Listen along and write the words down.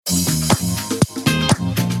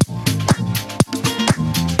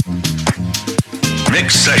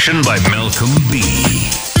Mix session by Malcolm B.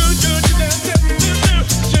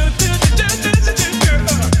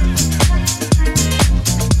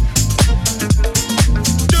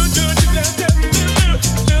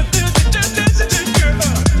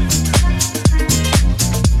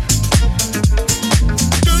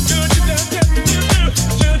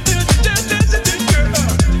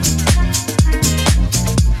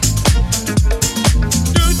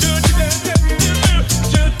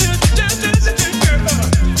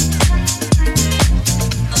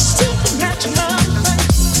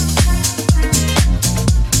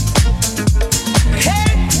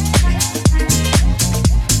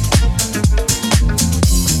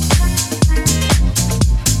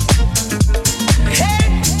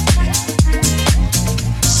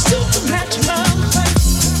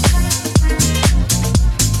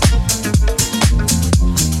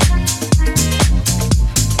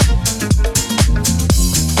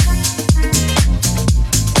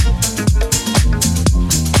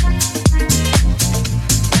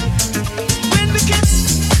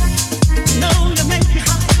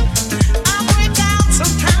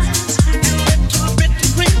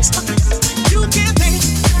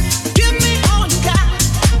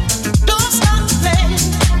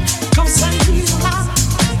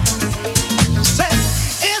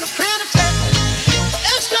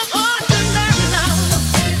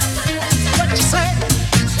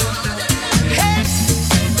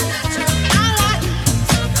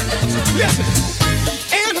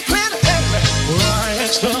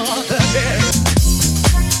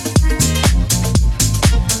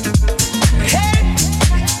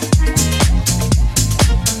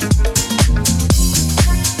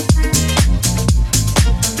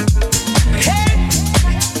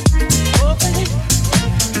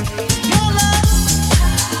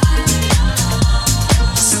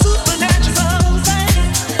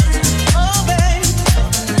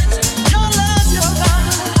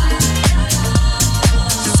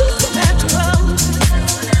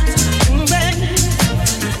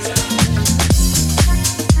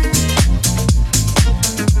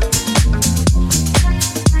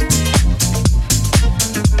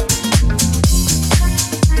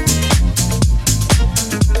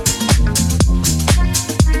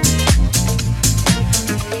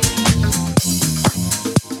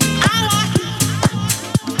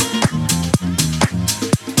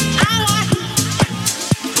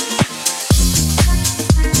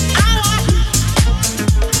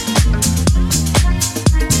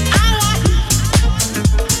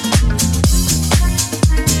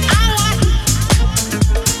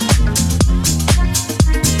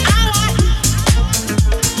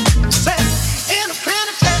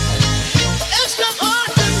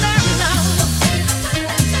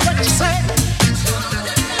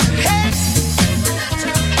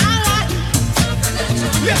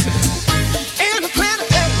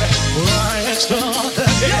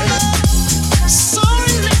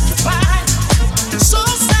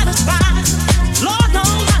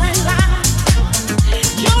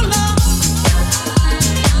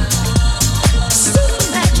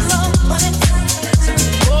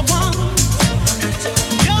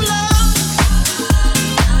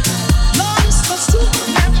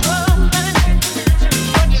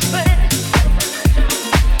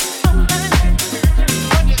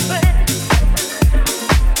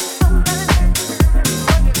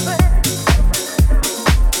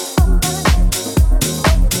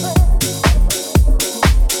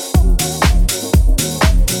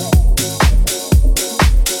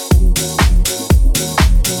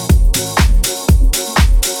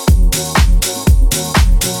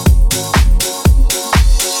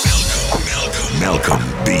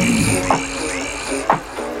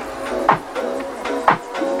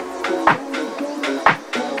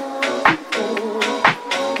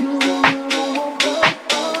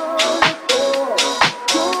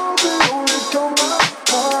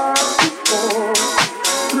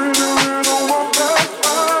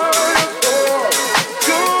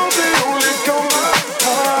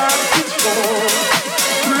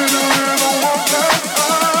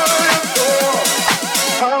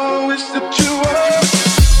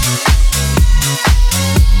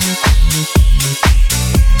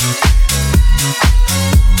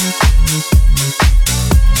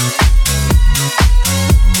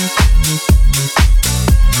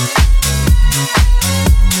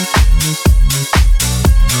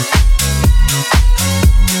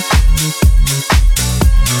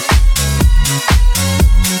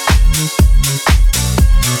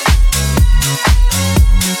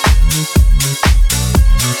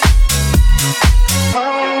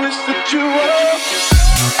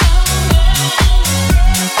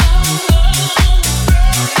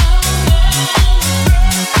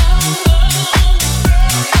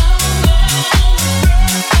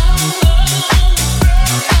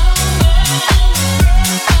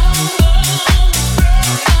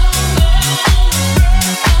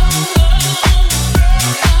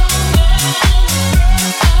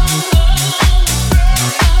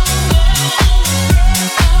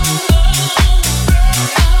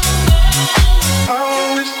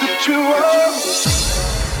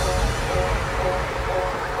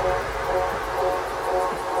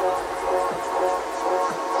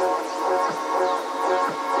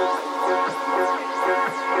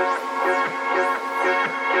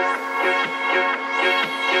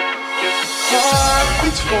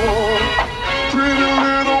 for. Pretty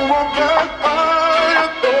little one that I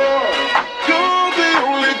adore. You're the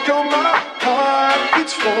only girl my heart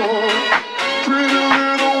beats for. Pretty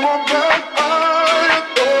little one that I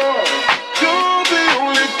adore. You're the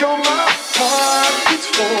only girl my heart beats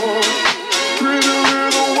for. Pretty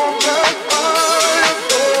little one that I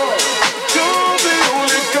adore. You're the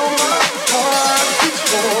only girl my heart beats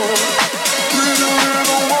for. Pretty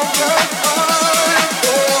little one that I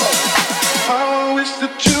adore. I wish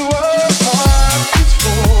that you were heart beats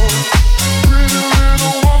for. Pretty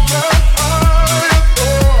little one that I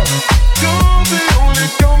adore. You're the only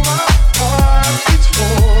girl my heart beats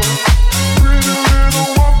for. Pretty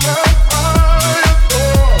little one that I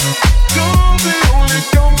adore. You're the only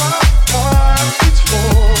girl my heart beats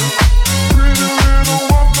for. Pretty little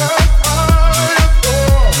one that I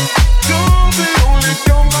adore. You're the only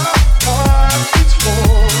girl my heart beats for.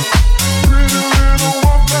 Pretty little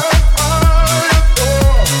one that I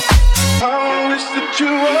adore. I wish that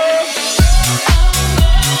you were.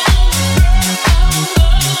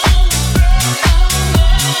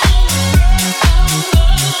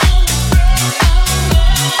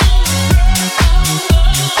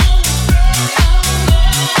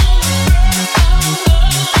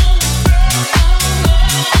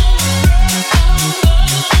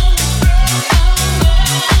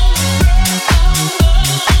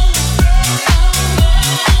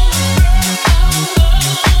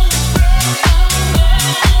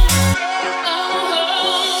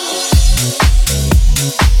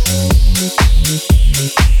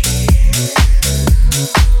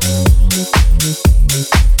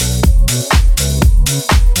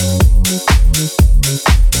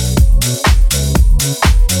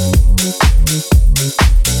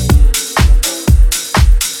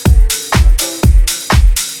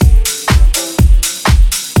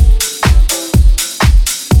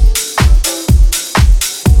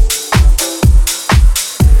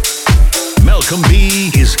 Malcolm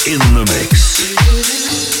B is in the mix.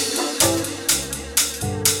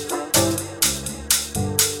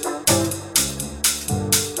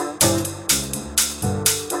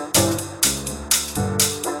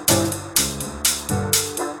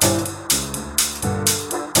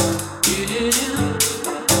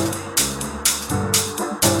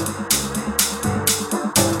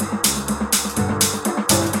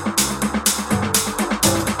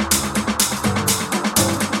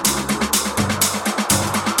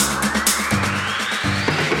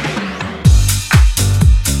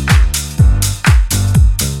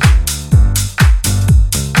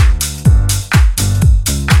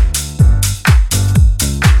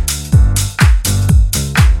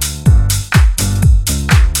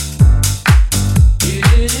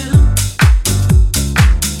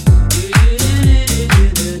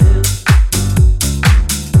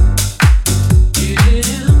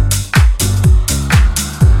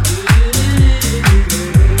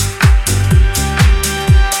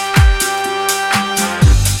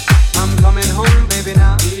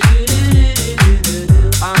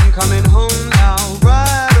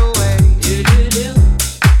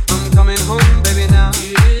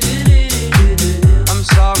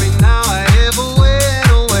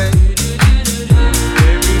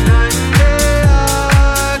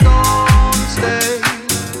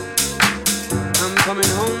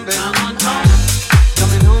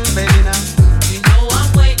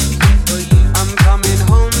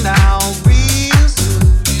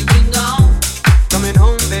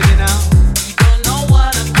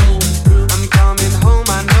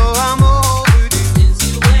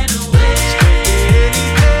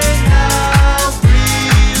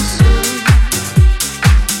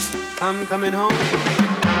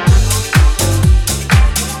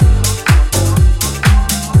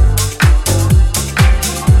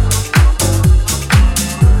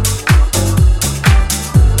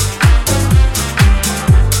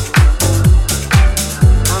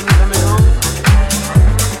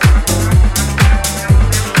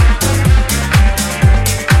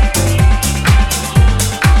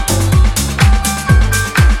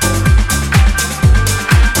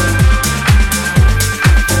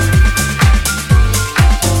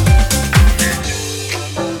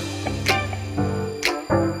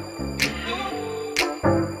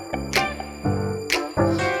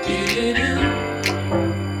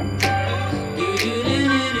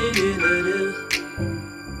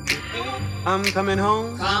 I'm coming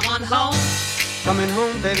home. Come on home. Coming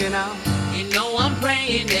home, baby, now. You know I'm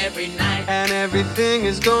praying every night. And everything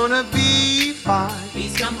is gonna be fine.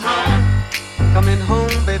 Please come home. Coming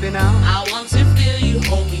home, baby, now. I want to feel you,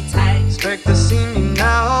 hold me tight. Expect to see me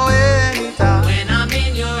now anytime. When I'm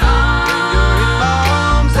in your When you're in my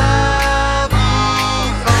arms, arms, I'll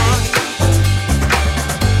be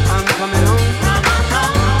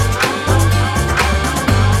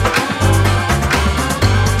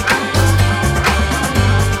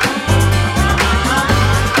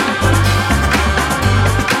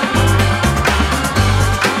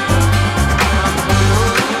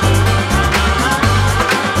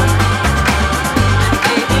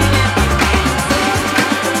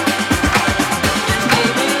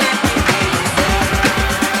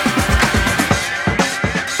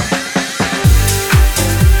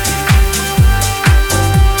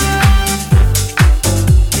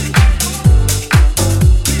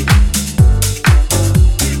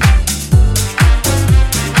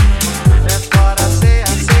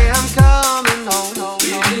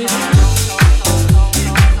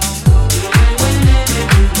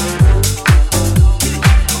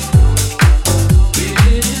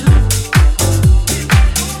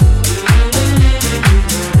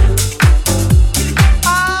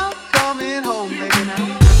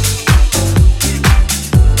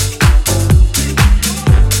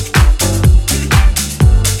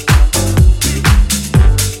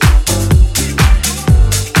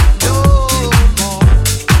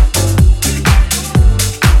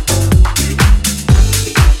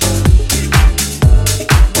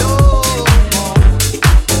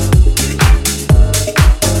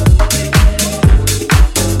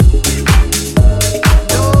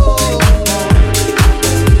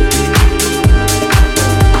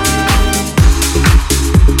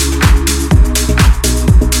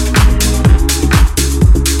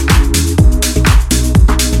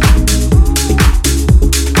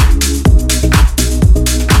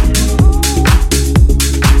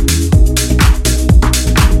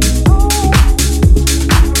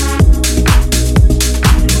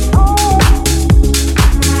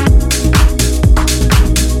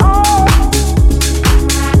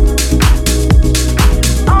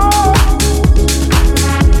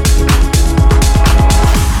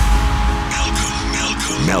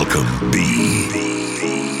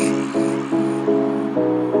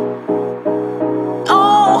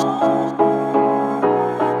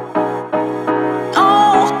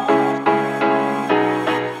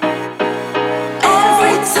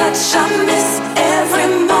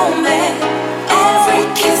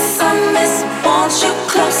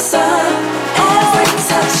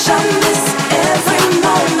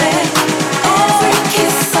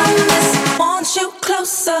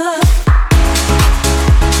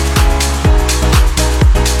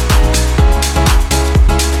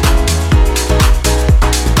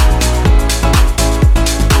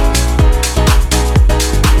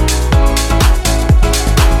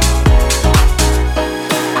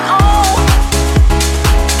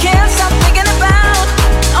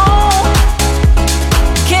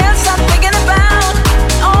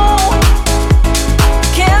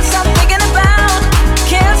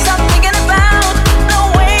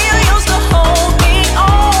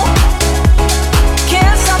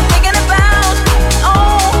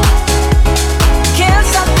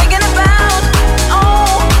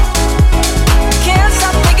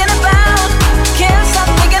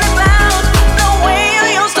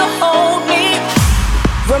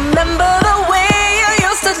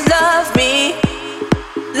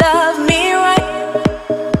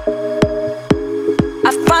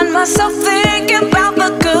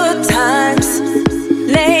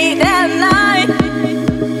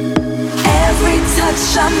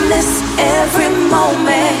touch I miss, every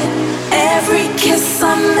moment, every kiss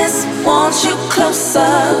I miss, want you closer.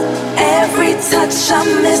 Every touch I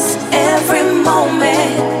miss, every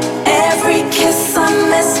moment, every kiss I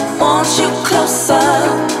miss, want you closer.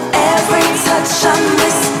 Every touch I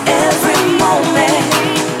miss, every moment,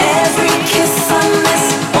 every kiss I miss,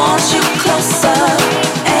 want you closer.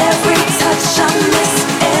 Every touch I miss,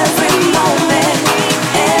 every moment,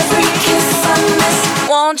 every kiss I miss,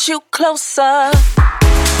 want you closer.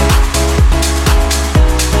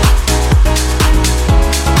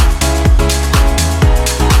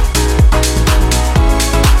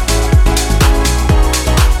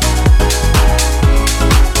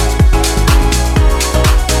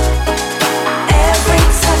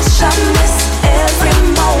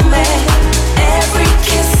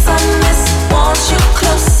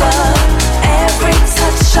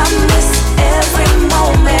 I miss every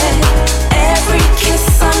moment, every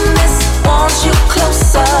kiss I miss, want you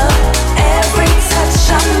closer. Every touch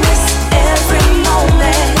I miss, every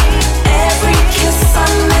moment, every kiss I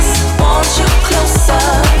miss, want you closer.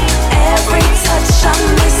 Every touch I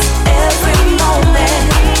miss, every moment,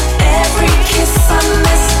 every kiss I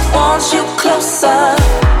miss, want you closer.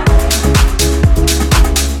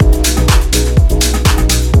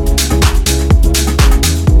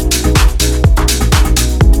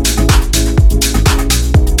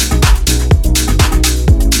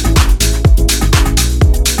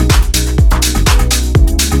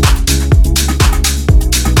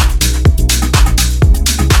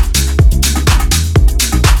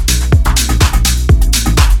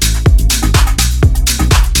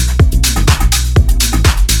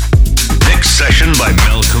 By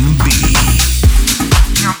Malcolm B.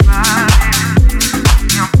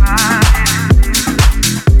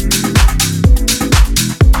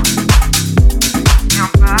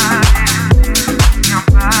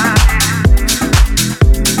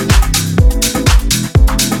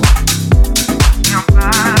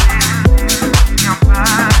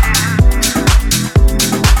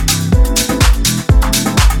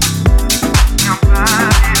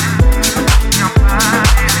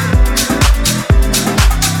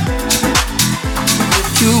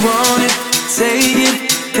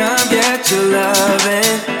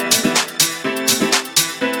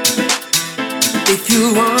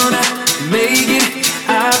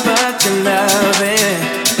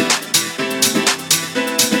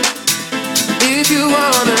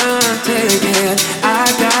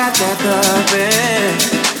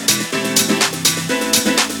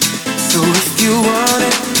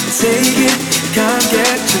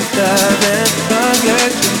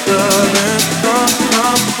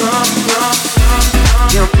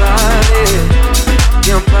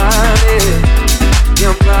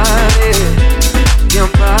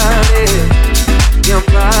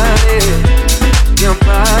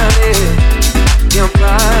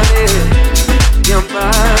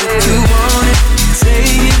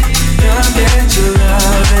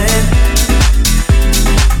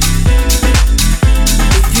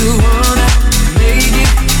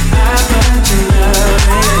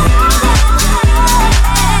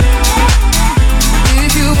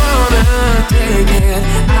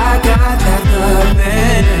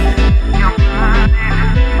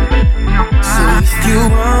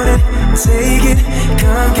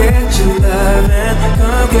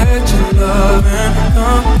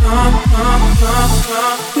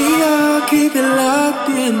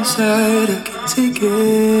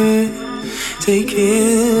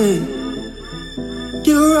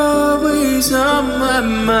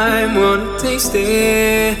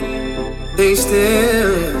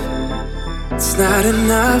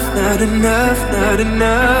 Not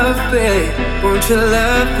enough, babe. Won't your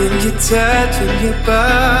love and your touch and your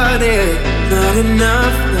body? Not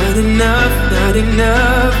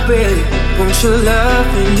enough, babe. Won't your love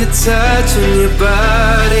and your touch and your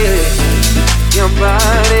body? Your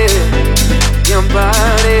body, your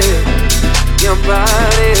body, your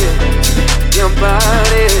body, your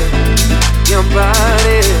body, your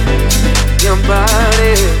body, your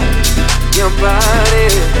body, your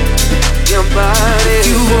body. Your body, if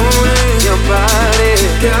you want it, your body,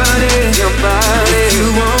 got it, your body, if you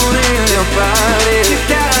want it, your body, you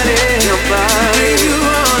got it, your body, if you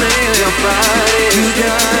want it, your body, you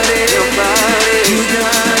got it, your body, you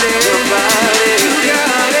got it, your body, you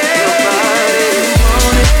got it, your body, you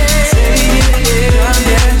want it, take it, I'll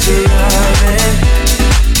get you loving,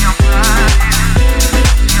 your body,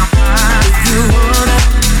 if you wanna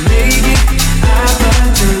make it, I'll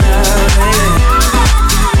get you loving.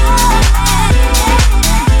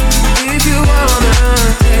 If you wanna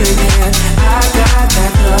take it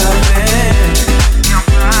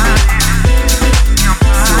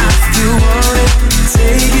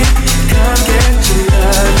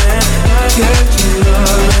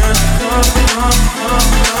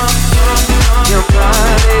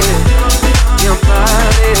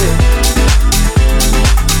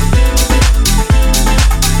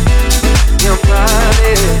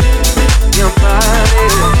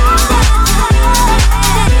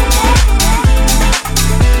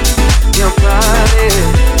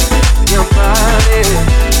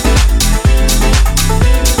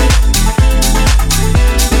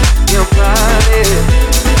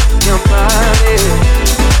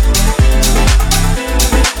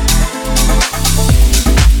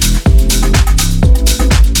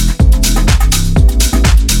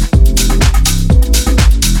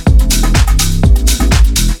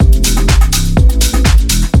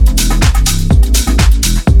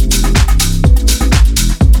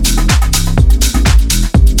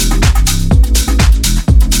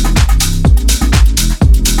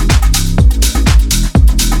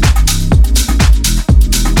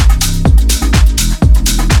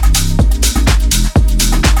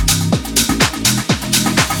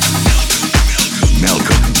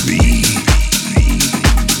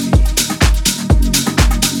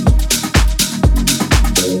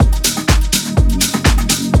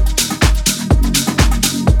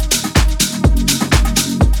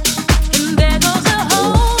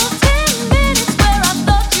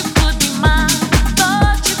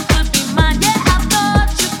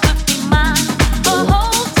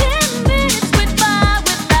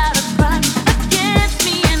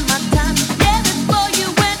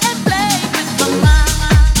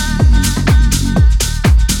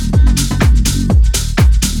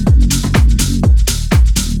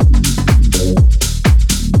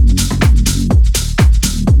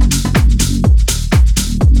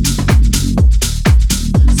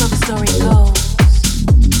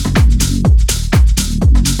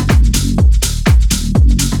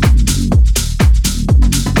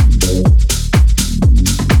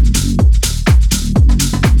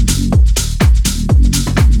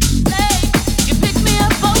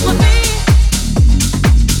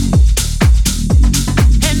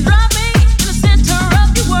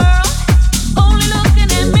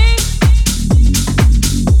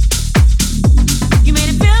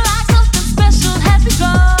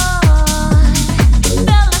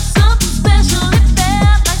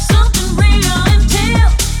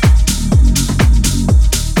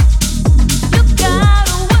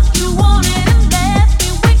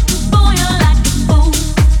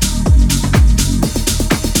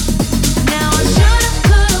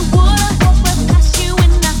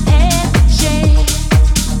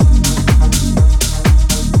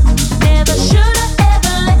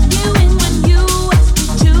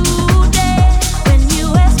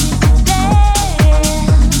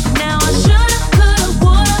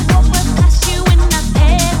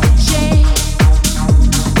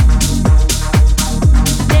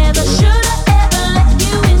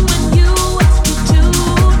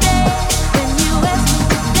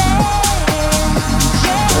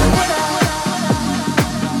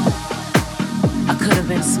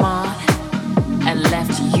been smart and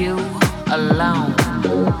left you alone.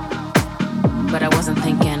 But I wasn't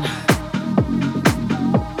thinking,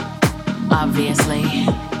 obviously.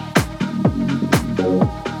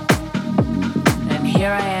 And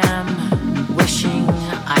here I am, wishing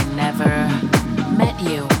I never met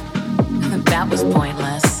you. That was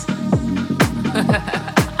pointless.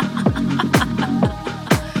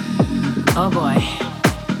 Oh boy.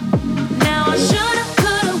 Now I shoulda,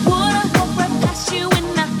 coulda, woulda, hope right past you when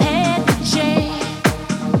I had the chance.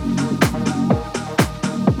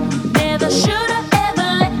 Never shoulda ever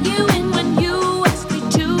let you in when you asked me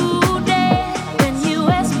to dance. When you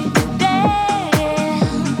asked me to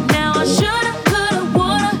dance. Now I shoulda, coulda,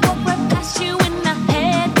 woulda, hope right past you when I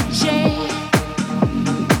had the chance.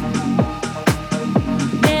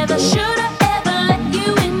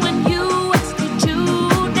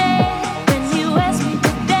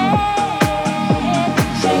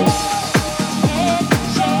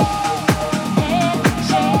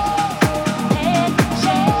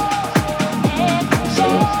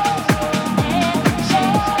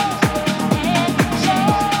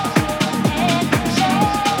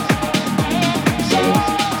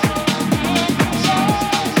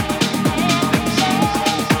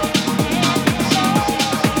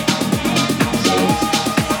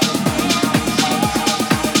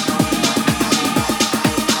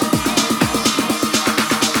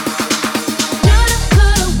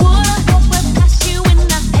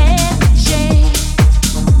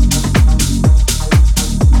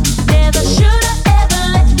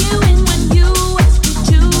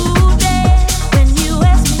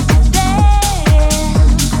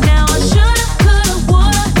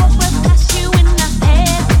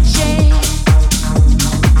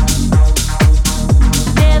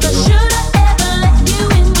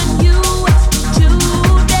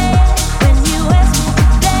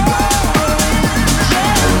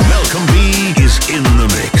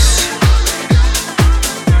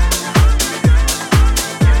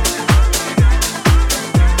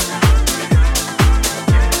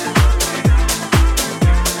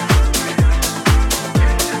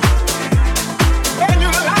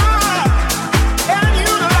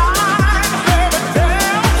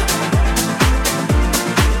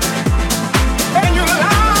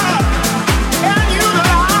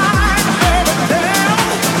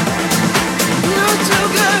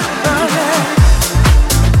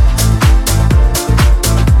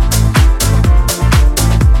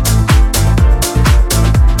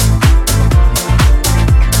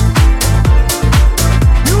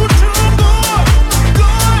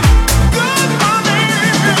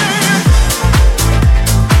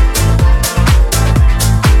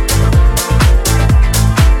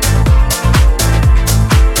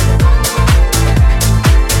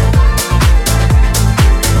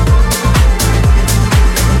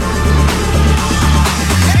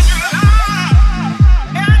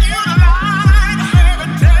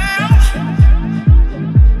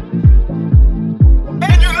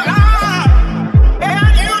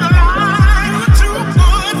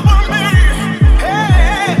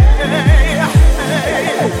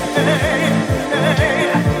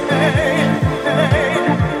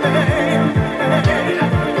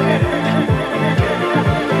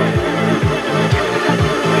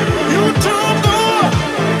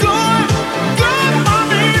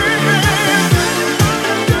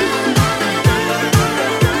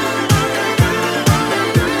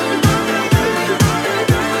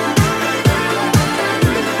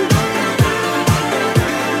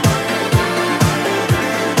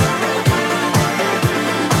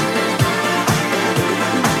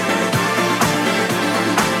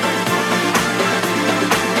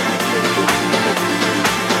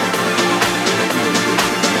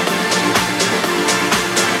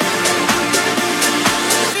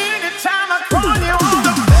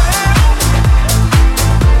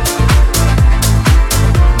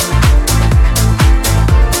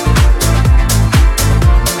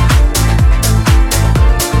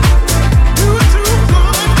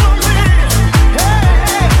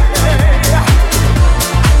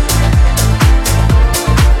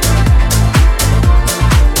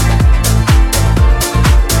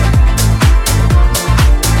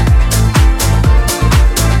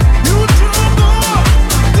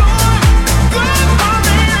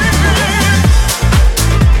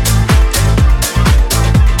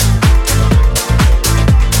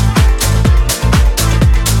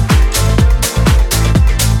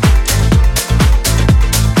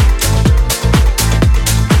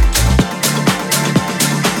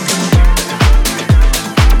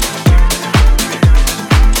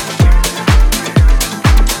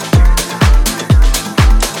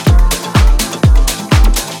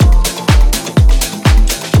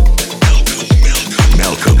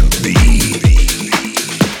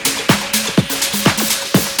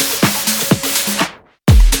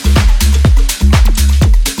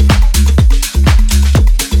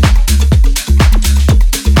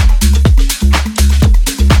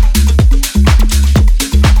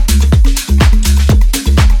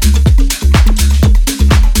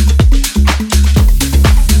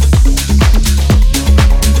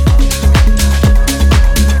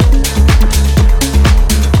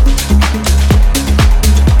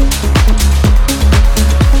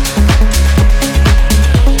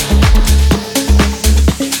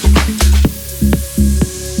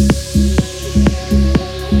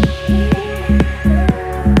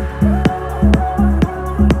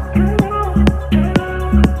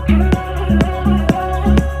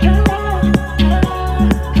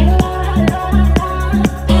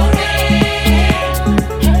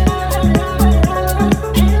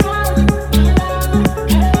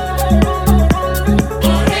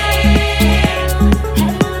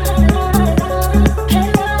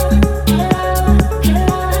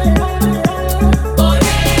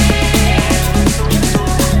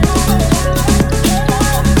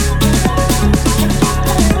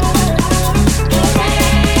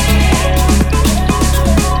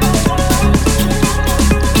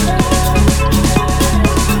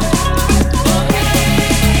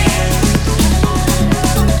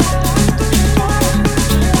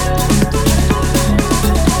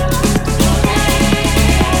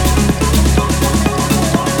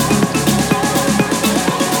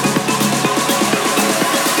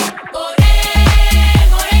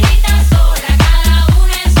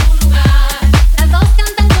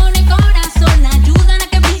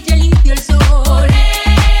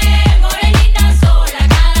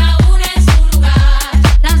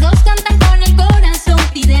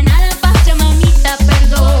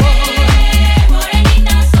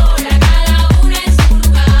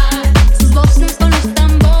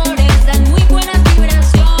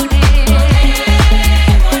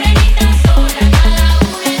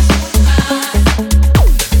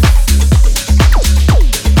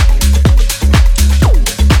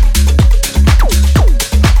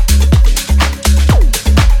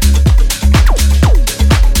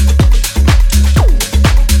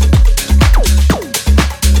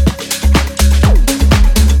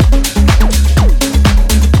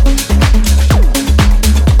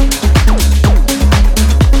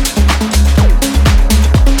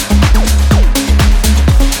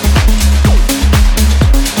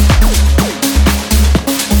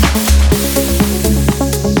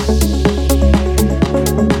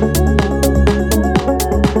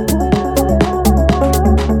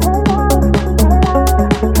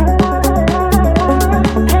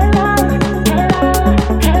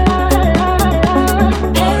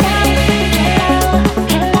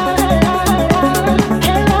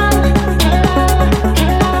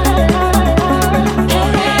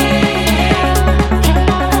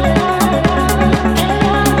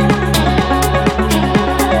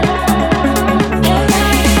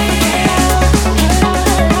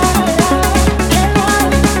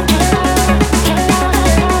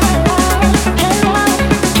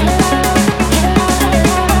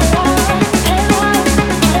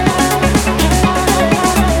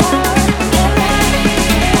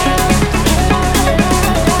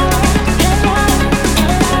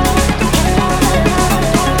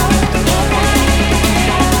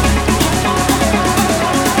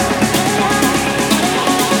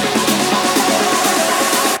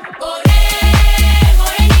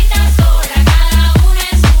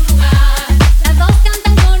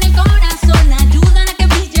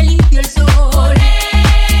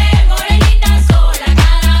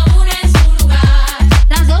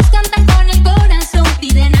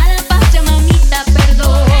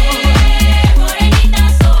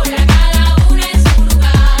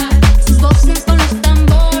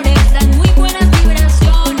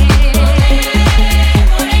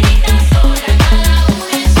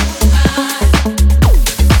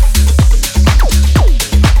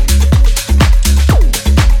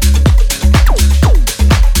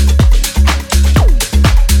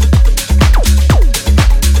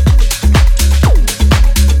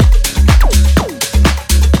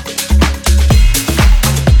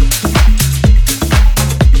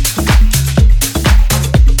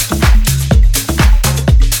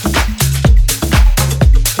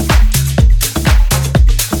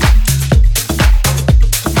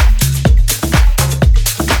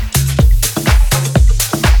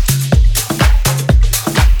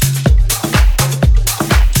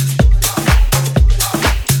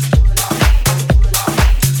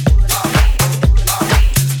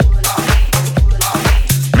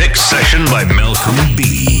 session by Malcolm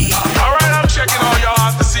B. Alright, I'm checking all y'all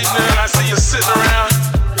out this evening. I see you sitting around.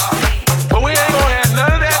 But we ain't gonna have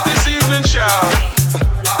none of that this evening, child.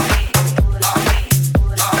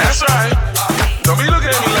 That's right. Don't be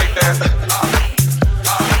looking at me like that.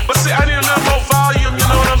 But see, I need a little more volume, you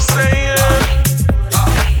know what I'm saying?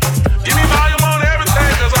 Give me volume on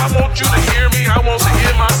everything, cause I want you to hear me. I want to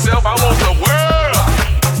hear myself. I want the world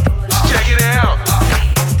to check it out.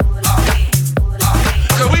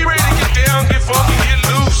 Cause we ready to get down, get funky, get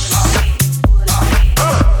loose.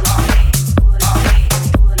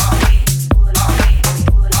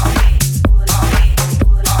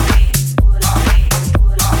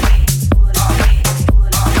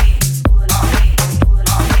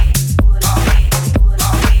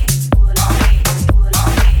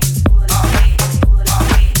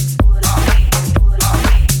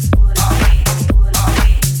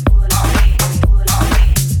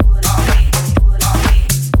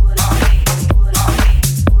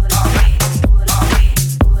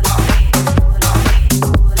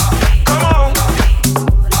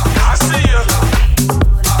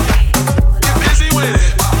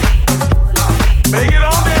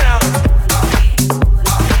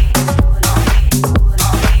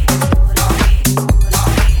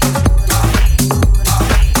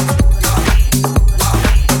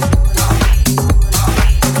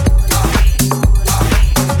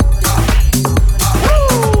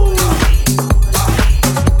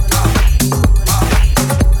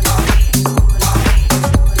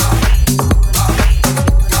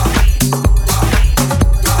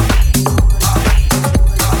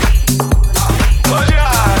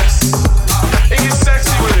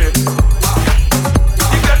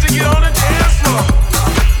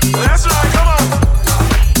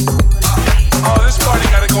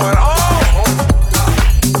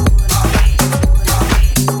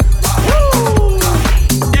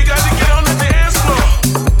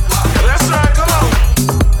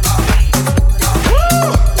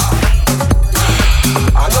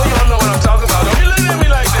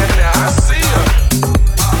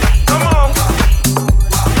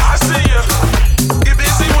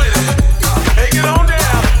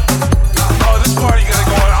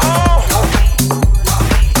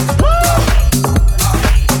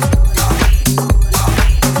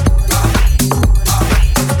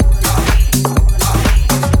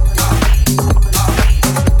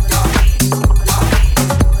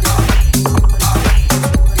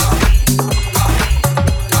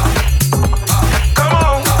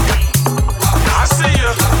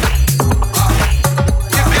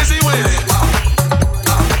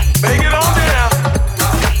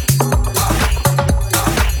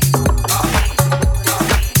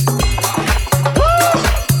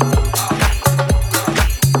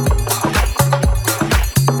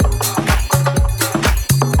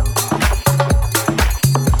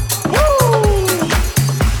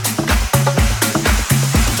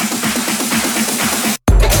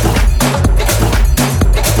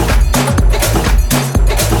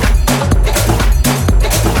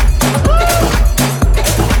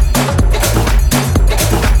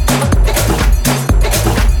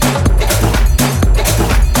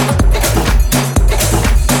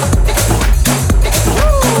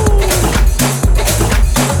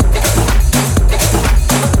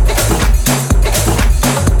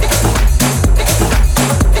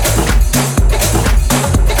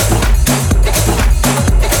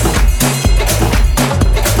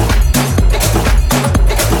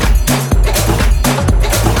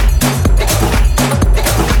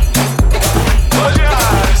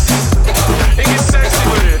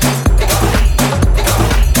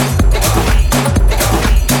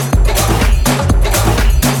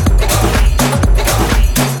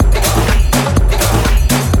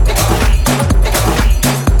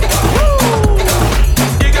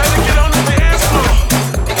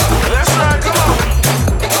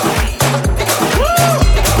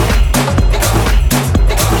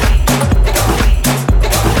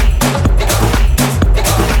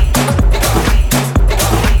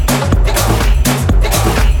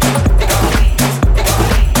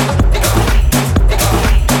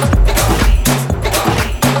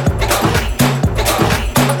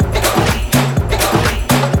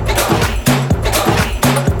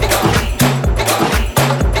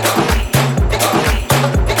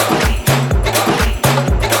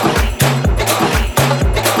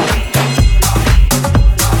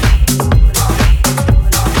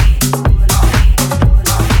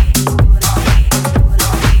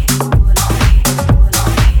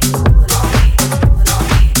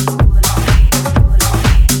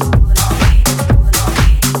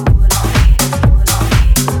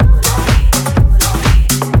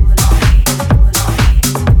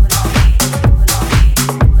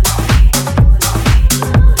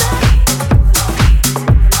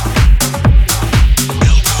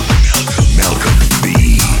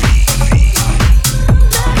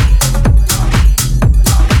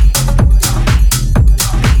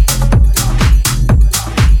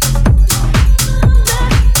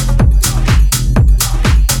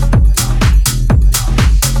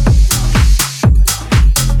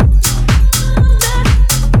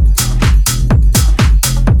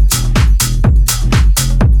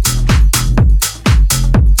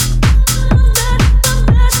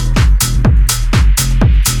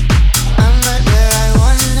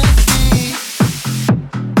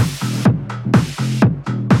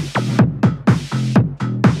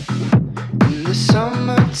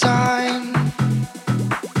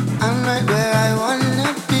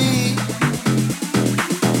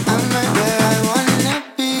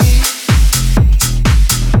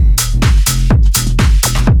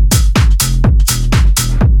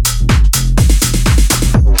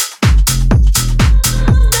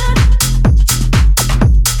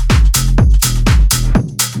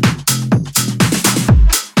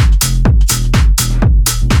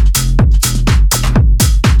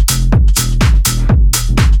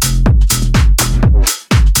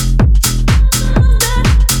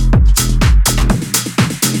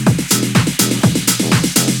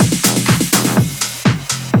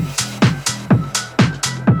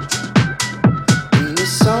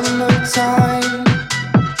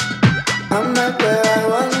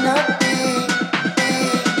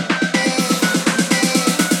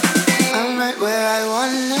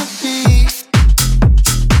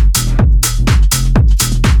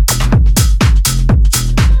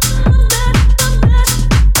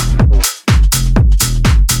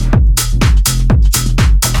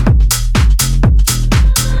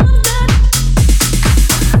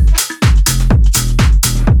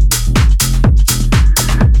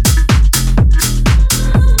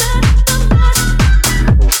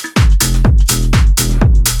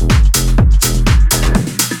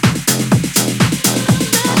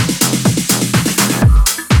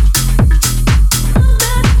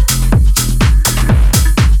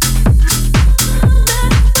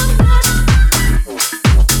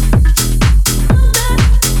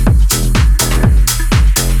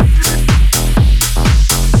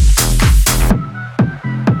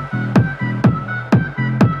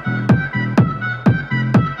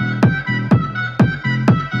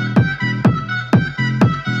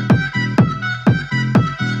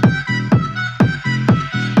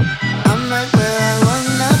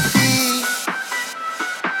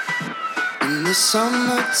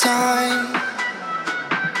 summertime.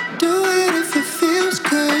 Do it if it feels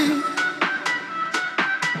good.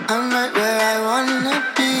 I'm right where I wanna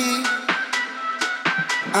be.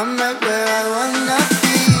 I'm right where I wanna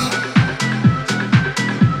be.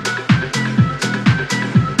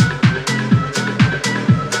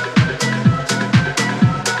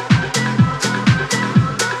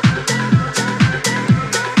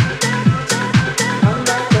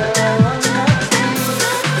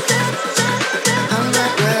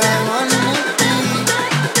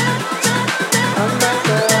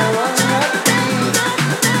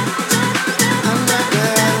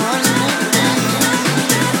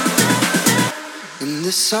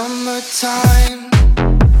 Summertime.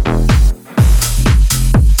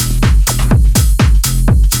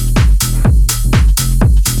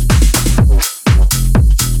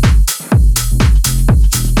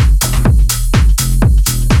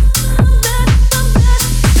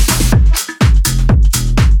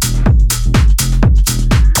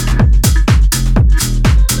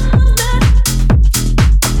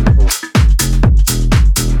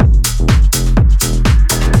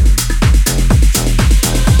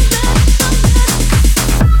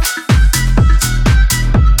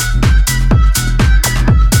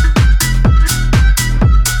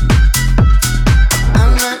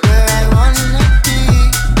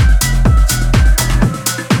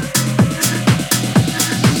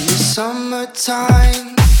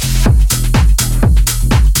 Summertime.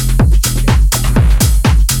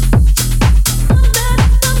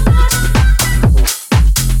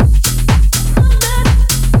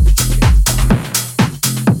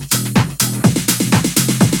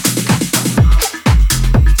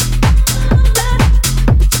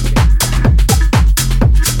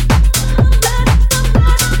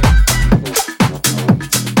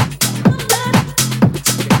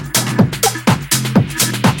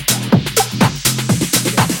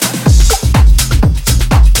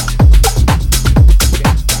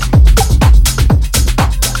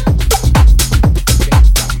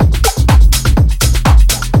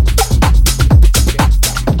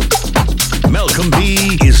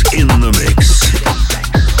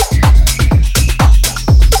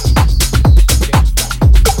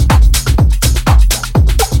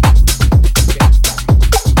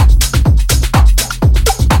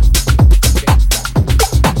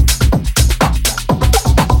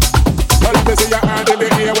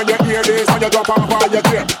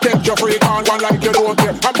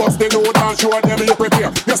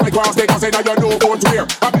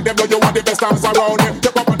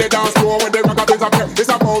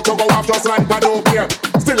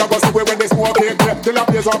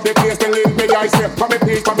 Up the place, then leave me I say. From me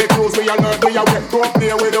peace, from me clues, me alert, me aware. Don't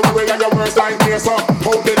play with the way and your worst line here. So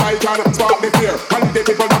hold the light and spark the fear. And the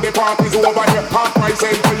people of the parties over here. Half price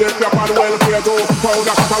entry, if you're on welfare, do pound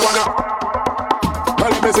a shot, I wanna.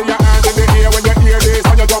 Well, let me see your hands in the air when you hear this.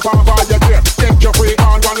 And you jump off all your gear. Take your freak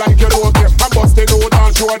on, run like you don't care. And bust the load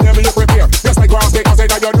and show them you prepare. Just like grass, they can say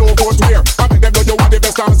that you know go to here. I make them know you want the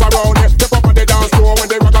best dance around here. Step up on the dance floor when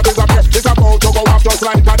the rocker is up here. It's about to go off just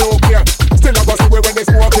like I don't care. Still I go see when they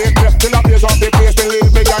smoke it. Till I blaze up the place, then leave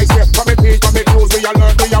me I say. From me peace, from me clues, me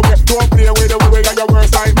alert, me aware. Don't play with the way and your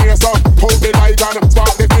worst nightmare. So hold the light and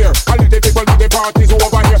spark the fear. And let the people of the parties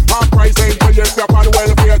over here. Half price ain't till you step on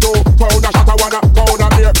welfare. Do pound a shot, I wanna pound a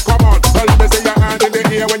beer. Come on, let me see your hand in the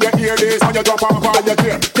air when you hear this. And you jump off all your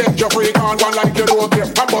gear. Take your freak on, run like you don't care.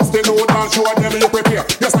 And bust the load and show them you prepare.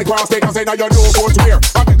 Just like grass, they can say that you know go to here.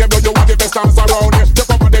 I make them know you want the best dance around here. Step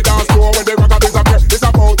up on the dance floor when the rocker disappear. It's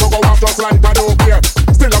about to go off just like I don't care.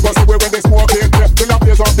 Still I go see when they smoke it. Till I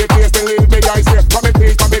blaze up the place, then leave me I say. From me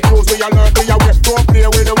peace, from me clues, me alert, me aware. Don't play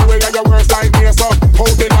with the way and your worst nightmare. So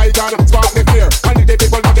hold the light and spark the fear. And the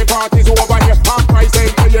people of the parties over here. Half price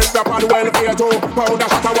ain't till you step on welfare. Do pound a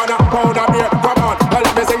shot, I wanna pound a beer. Come on,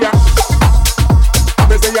 let me see ya. Let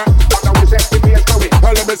me see ya. Now we set the pace for it.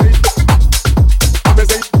 Let me see. Let me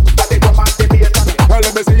see. But they come back the pace for me.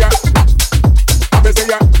 Let me see ya. Let me see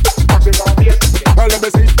ya. Let me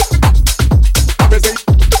see. Let me see.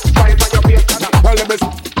 Try for your pace for me. Let me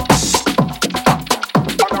see.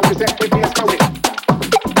 Now we set the pace for it.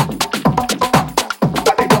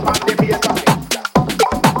 But they come back the pace for me.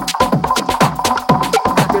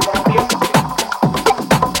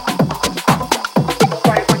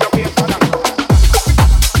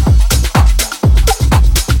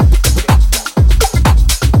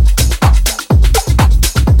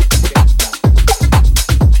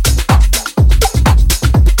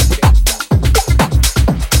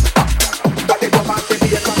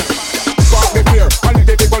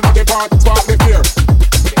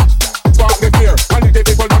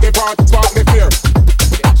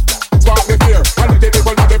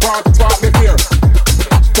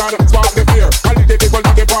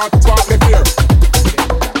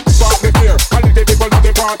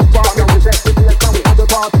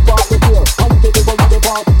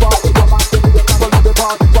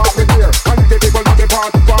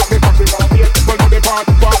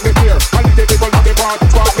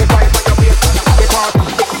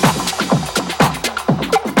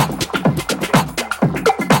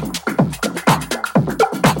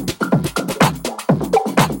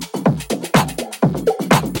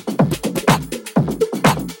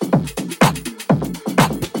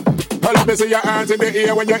 Let me see your hands in the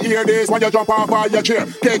air when you hear this. When you jump off of your chair,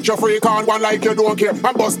 get your freak on one like you don't care.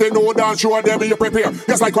 And bust the no dance, show them you prepare.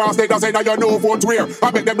 Just like cross state, I say that you know won't wear.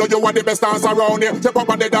 I make them know you want the best dance around here. Step up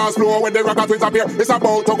on the dance floor when the rocket twins appear. It's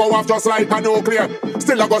about to go off just like a nuclear.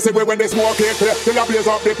 Still I go see when the smoke is clear. Till I blaze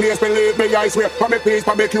up the place, believe me, I swear. For me peace,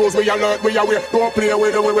 for me cues, we alert, we aware. Don't play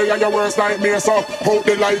with the way your worst nightmare. So hold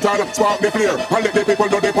the light and spark the flare. And let the people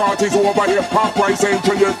know the party's over here. Half price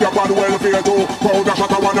entry if you're on welfare too. Powder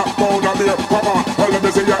shot, I wanna powder beer. Come on, let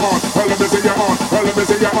me see you on. Let me see you on. Let me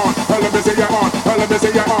see you on. Let me see you on. Let me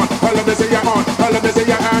see you on. Let me see you on. Let me see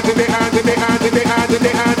your hands in the hands in the hands in the hands in the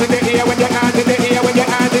hands in the air when your hands in the air when your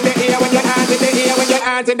hands in the air when your hands in the air when your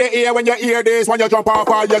hands in the air when you hear this when you jump off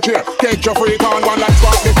of your chair. Get your freak on one like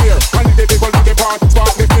spark the fear. And the people do the part,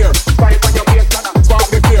 spark the fear. Fight on your face, spark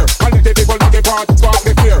the fear. And the people do the part, spark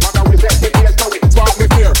the fear. Spark the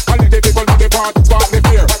fear. And the people do the part, spark the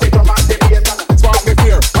fear. Spark the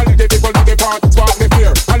fear. And the people do the part, spark the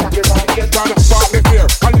fear. And the people do the part, spark the fear.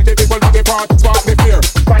 And the people do the part, spark the fear.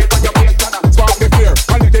 Spark the fear.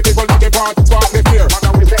 And the people do the part, spark the fear.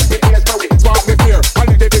 Spark the fear. And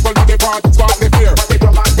the people do the part, spark the fear.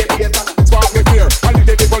 Spark the fear. And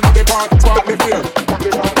the people do the part, spark the fear.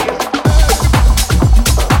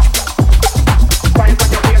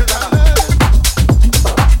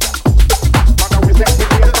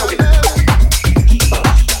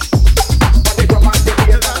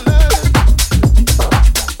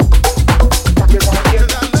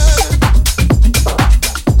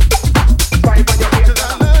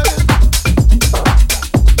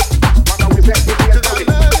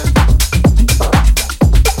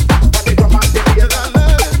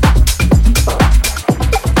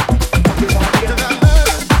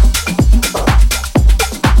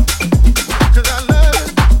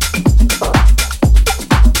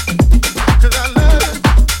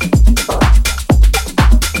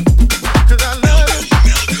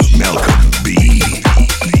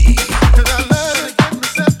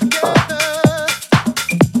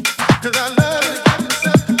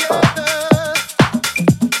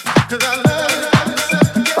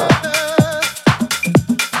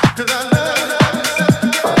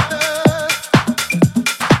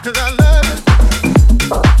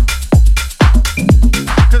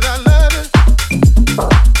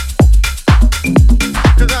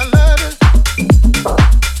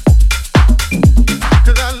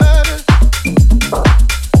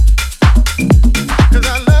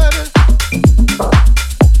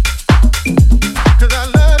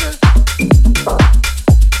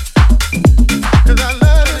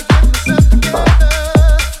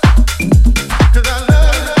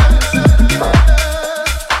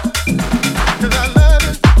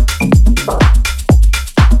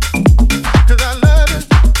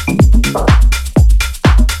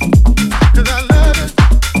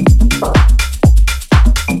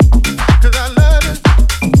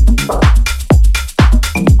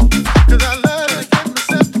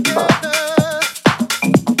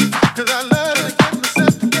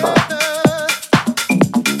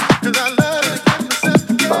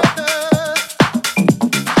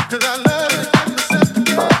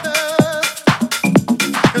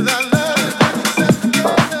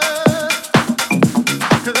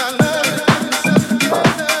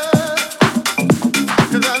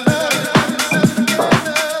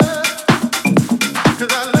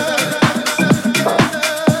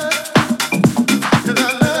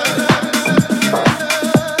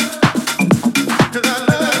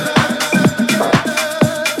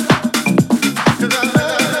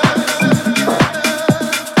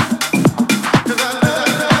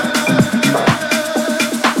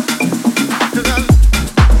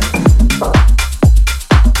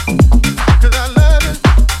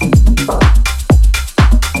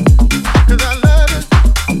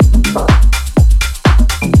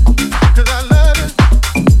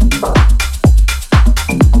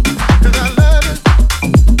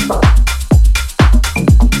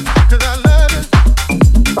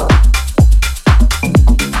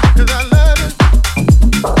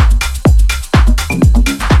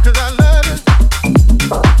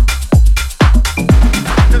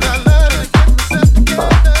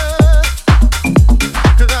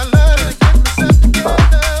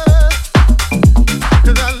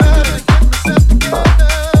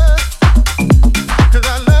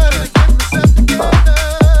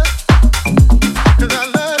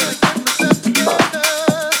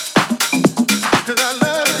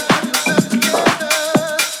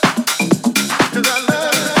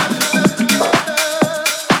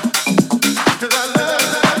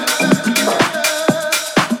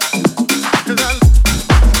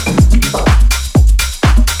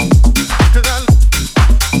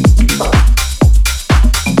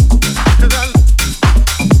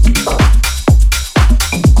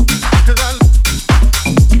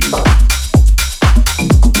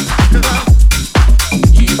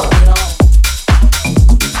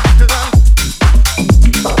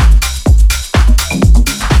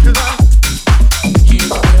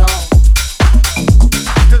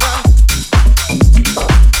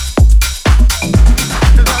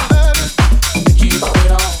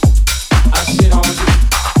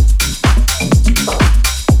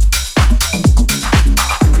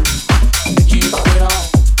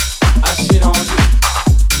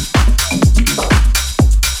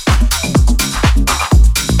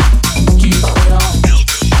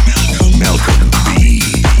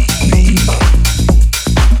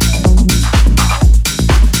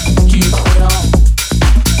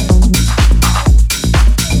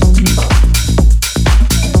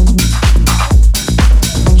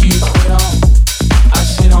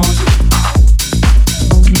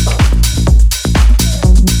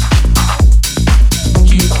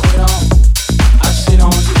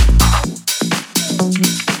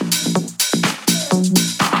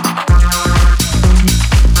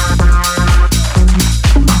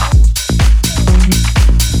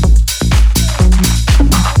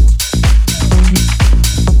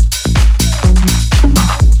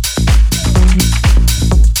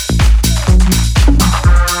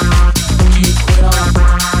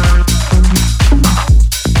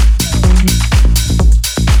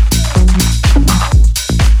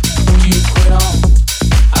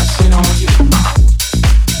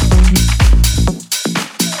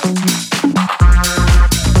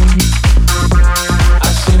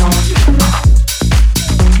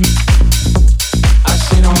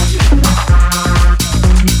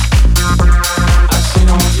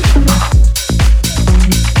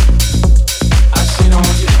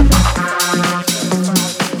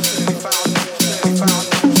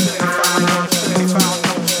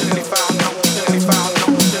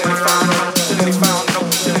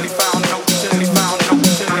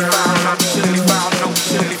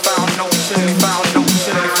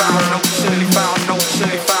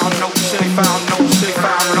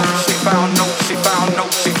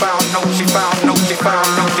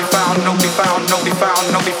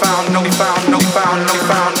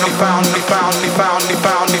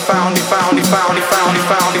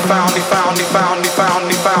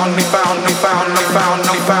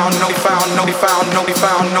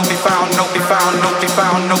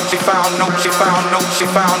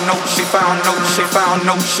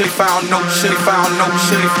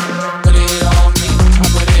 Put it on me, I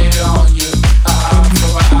put it on you.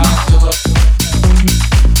 For an eye to look.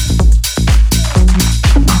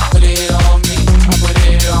 Put it on me, I put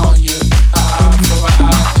it on you. For an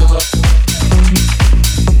eye to look.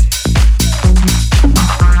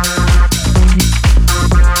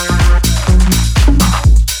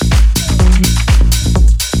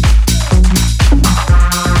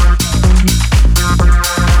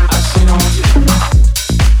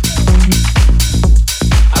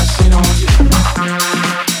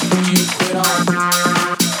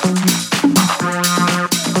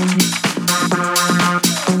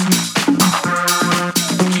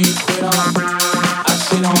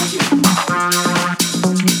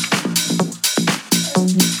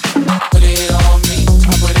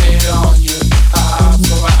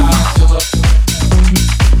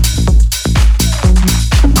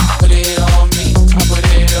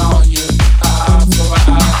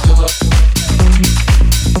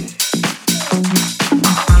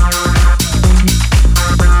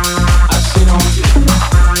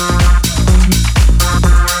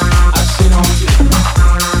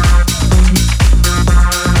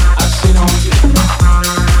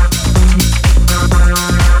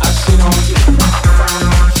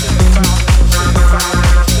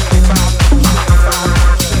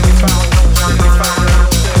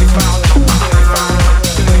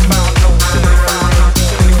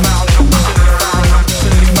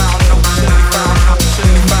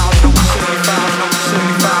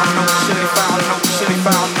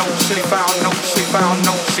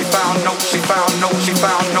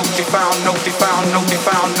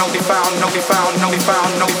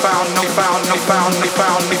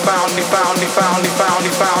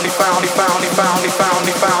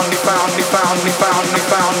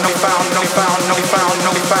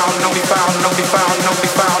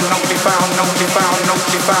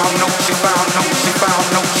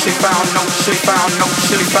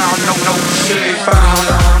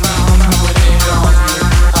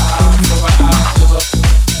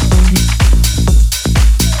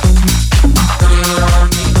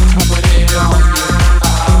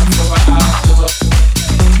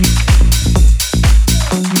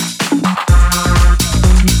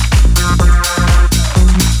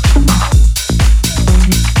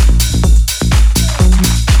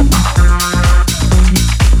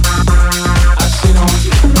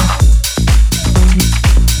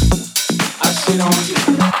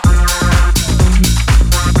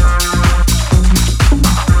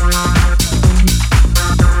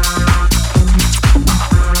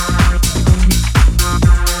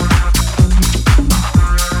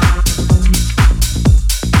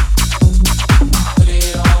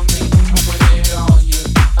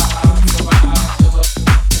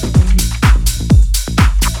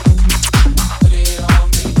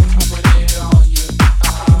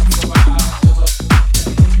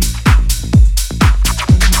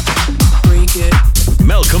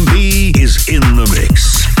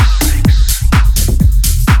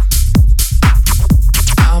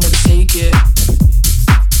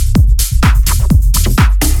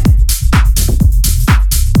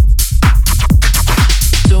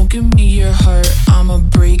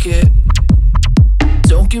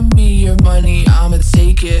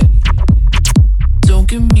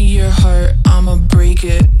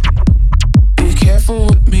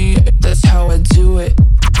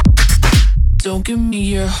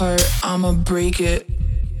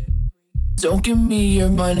 Don't give me your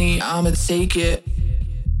money, I'ma take it.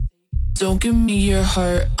 Don't give me your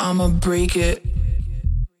heart, I'ma break it.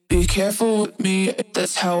 Be careful with me,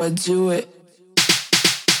 that's how I do it.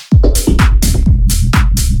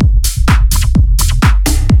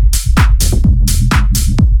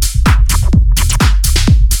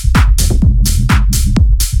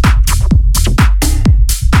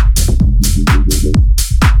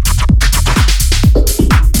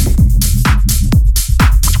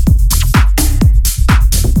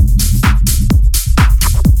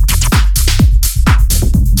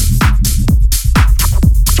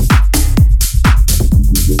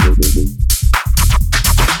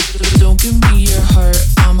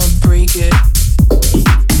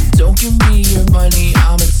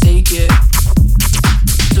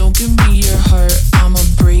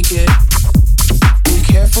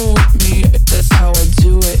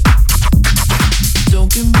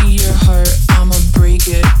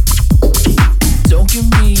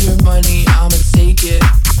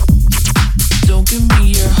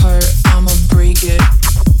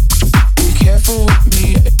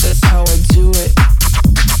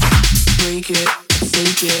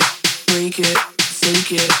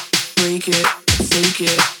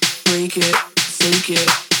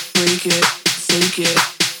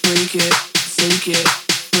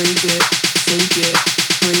 it.